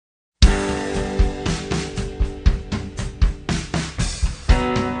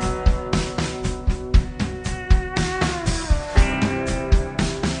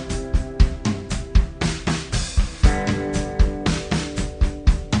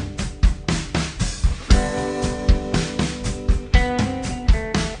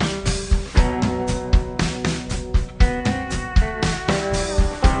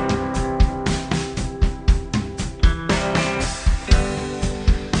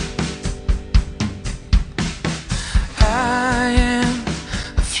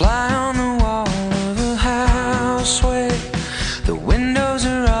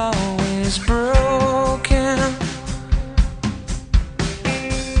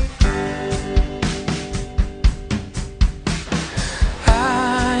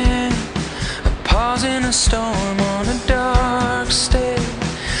storm on a dark stage.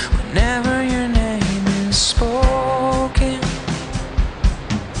 Whenever your name is spoken,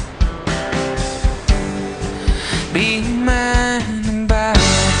 be a man about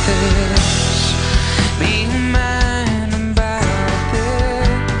this. Be a man about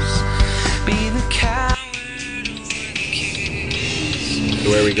this. Be the coward of the kiss.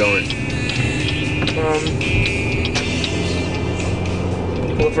 Where are we going?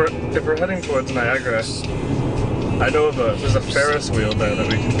 Well, if we're heading towards Niagara, I know there's a Ferris wheel there that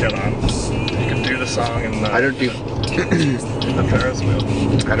we can get on. You can do the song in the, I don't do in the Ferris wheel.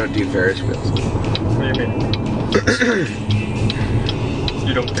 I don't do Ferris wheels. What do you mean?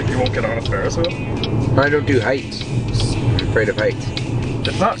 You don't think you won't get on a Ferris wheel? I don't do heights. I'm afraid of heights.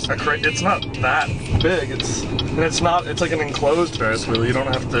 It's not it's not that big. It's like an enclosed Ferris wheel. You don't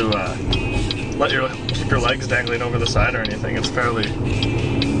have to keep your legs dangling over the side or anything. It's fairly.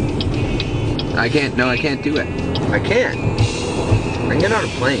 I can't do it. I can't. I can get on a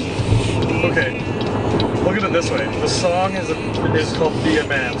plane. Okay. Look at it this way. The song is called Be a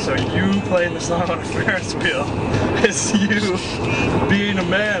Man, so you playing the song on a Ferris wheel is you being a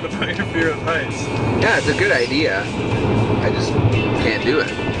man about your fear of heights. Yeah, it's a good idea. I just can't do it.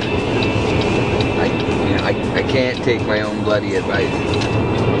 I can't take my own bloody advice.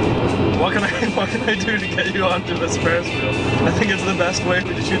 What can I do to get you onto this Ferris wheel? I think it's the best way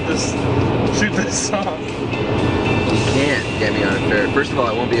to shoot this song. You can't get me on a Ferris. First of all,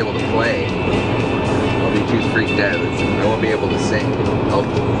 I won't be able to play. I'll be too freaked out. I won't be able to sing. I'll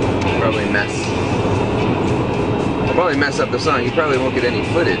probably mess up the song. You probably won't get any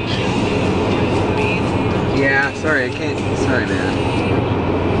footage. Yeah, sorry, I can't. Sorry, man.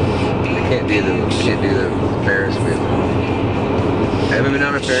 I can't do the Ferris wheel. I haven't been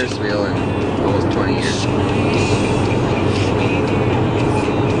on a Ferris wheel in almost 20 years.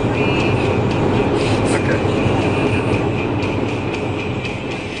 Okay.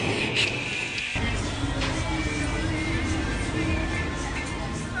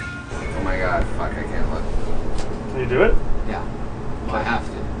 Oh my god, fuck, I can't look. Can you do it? Yeah. Well, I have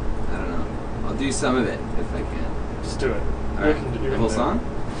to. I don't know. I'll do some of it if I can. Just do it. Alright, the whole song?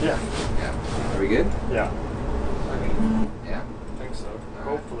 Yeah. Yeah. Are we good? Yeah. Yeah? I think so. Alright.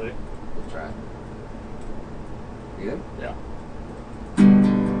 Hopefully. We'll try. You good? Yeah.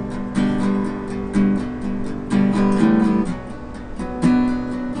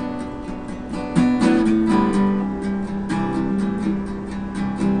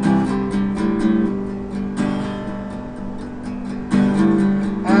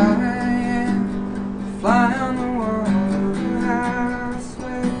 Fly on the wall, I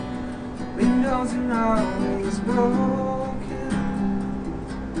swear, windows are always broken.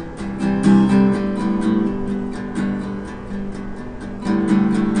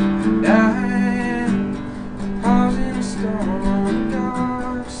 And I am paused in a storm on a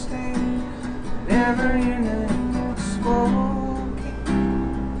dark stage, never your name was spoken.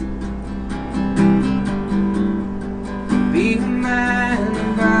 Be a man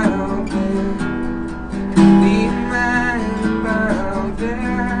about this. Be a man about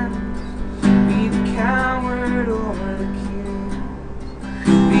this. Be the coward or the king.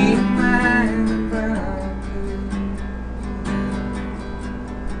 Be a man about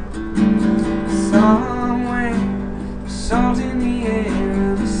this. Somewhere, salt in the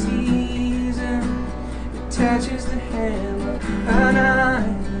air of the season, it touches the hem of an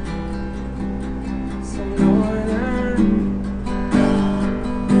eye. Some northern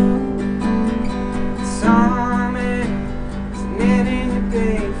summer is knitting a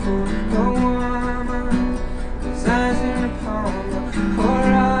day for a woman whose eyes are upon the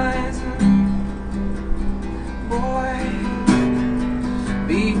horizon. Boy,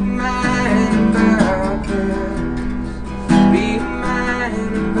 be a man about this. Be a man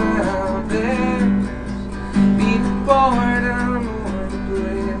about this. Be the boredom or the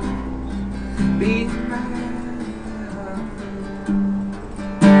bliss. Be a man about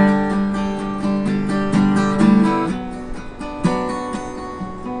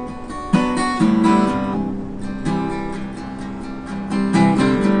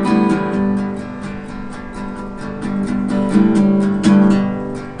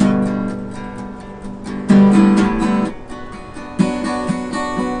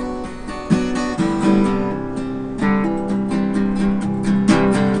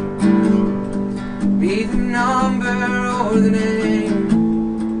Be the number or the name.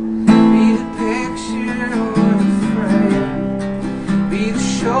 Be the picture or the frame. Be the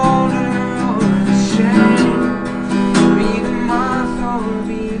shoulder or the shame. Be the moth or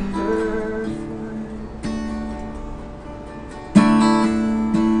be her flame.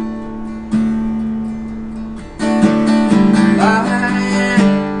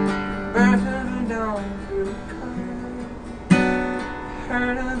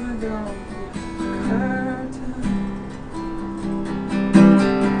 down the curtain.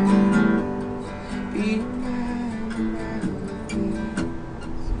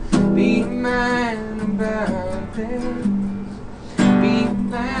 Be a man about this. Be a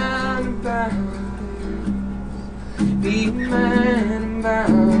man about this. Be a man about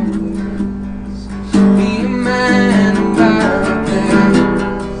this. Be a man about this.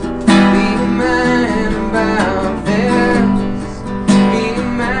 Be a man about this. Be a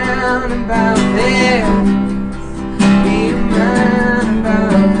man about this. Be a man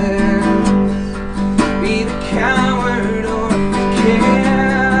about this. Be the coward or the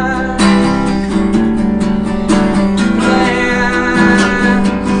cat.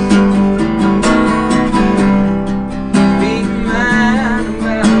 Be a man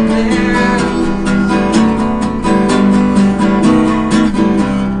about this.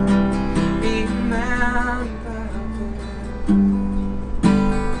 Be a man about this.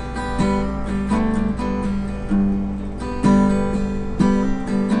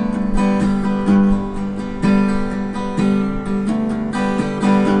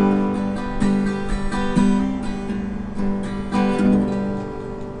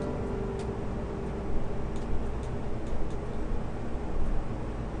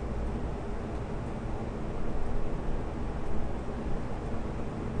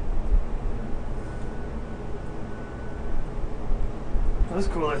 That was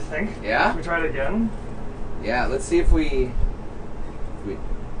cool, I think. Yeah? We try it again. Yeah, let's see if we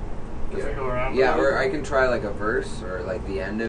If we go around. yeah, or I can try like a verse or like the end of